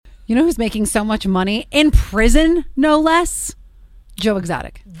You know who's making so much money? In prison, no less? Joe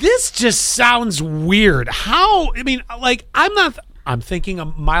Exotic. This just sounds weird. How? I mean, like, I'm thinking a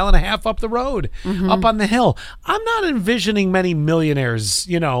mile and a half up the road, up on the hill. I'm not envisioning many millionaires,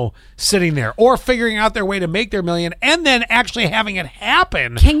 sitting there or figuring out their way to make their million and then actually having it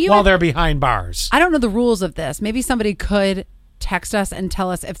happen while they're behind bars. I don't know the rules of this. Maybe somebody could text us and tell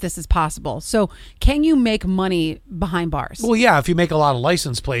us if this is possible. So can you make money behind bars? Well, yeah, if you make a lot of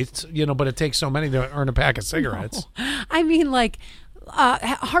license plates, but it takes so many to earn a pack of cigarettes. No. I mean, like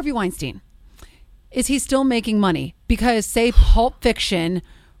Harvey Weinstein. Is he still making money? Because say Pulp Fiction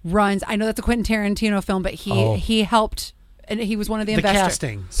runs, I know that's a Quentin Tarantino film, but he helped, and he was one of the investors.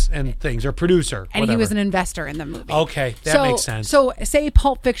 Castings and things, or producer. And whatever. He was an investor in the movie. Okay, that makes sense. So say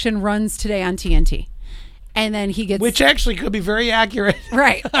Pulp Fiction runs today on TNT. And then he gets... Which actually could be very accurate.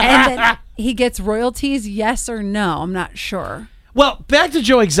 Right. And then he gets royalties, yes or no? I'm not sure. Well, back to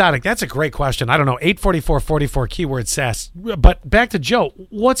Joe Exotic. That's a great question. I don't know, 844-44 keyword sass. But back to Joe.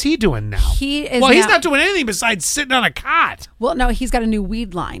 What's he doing now? He's not doing anything besides sitting on a cot. Well, no, he's got a new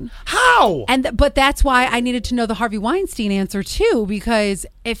weed line. How? But that's why I needed to know the Harvey Weinstein answer too, because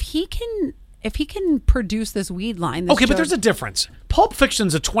if he can produce this weed line... Okay, but there's a difference. Pulp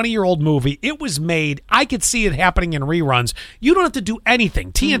Fiction's a 20-year-old movie. It was made. I could see it happening in reruns. You don't have to do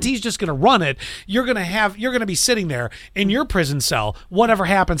anything. TNT's just going to run it. You're going to be sitting there in your prison cell. Whatever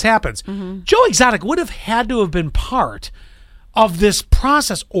happens, happens. Joe Exotic would have had to have been part of this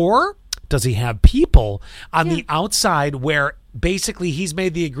process. Or does he have people on the outside where basically he's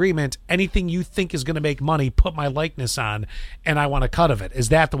made the agreement, anything you think is going to make money, put my likeness on, and I want a cut of it? Is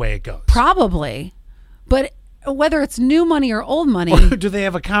that the way it goes? Probably. But whether it's new money or old money... Or do they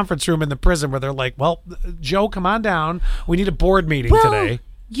have a conference room in the prison where they're like, well, Joe, come on down. We need a board meeting today.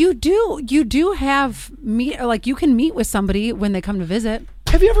 You do have you can meet with somebody when they come to visit.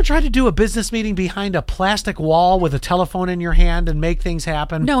 Have you ever tried to do a business meeting behind a plastic wall with a telephone in your hand and make things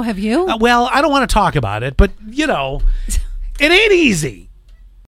happen? No, have you? Well, I don't want to talk about it, but, it ain't easy.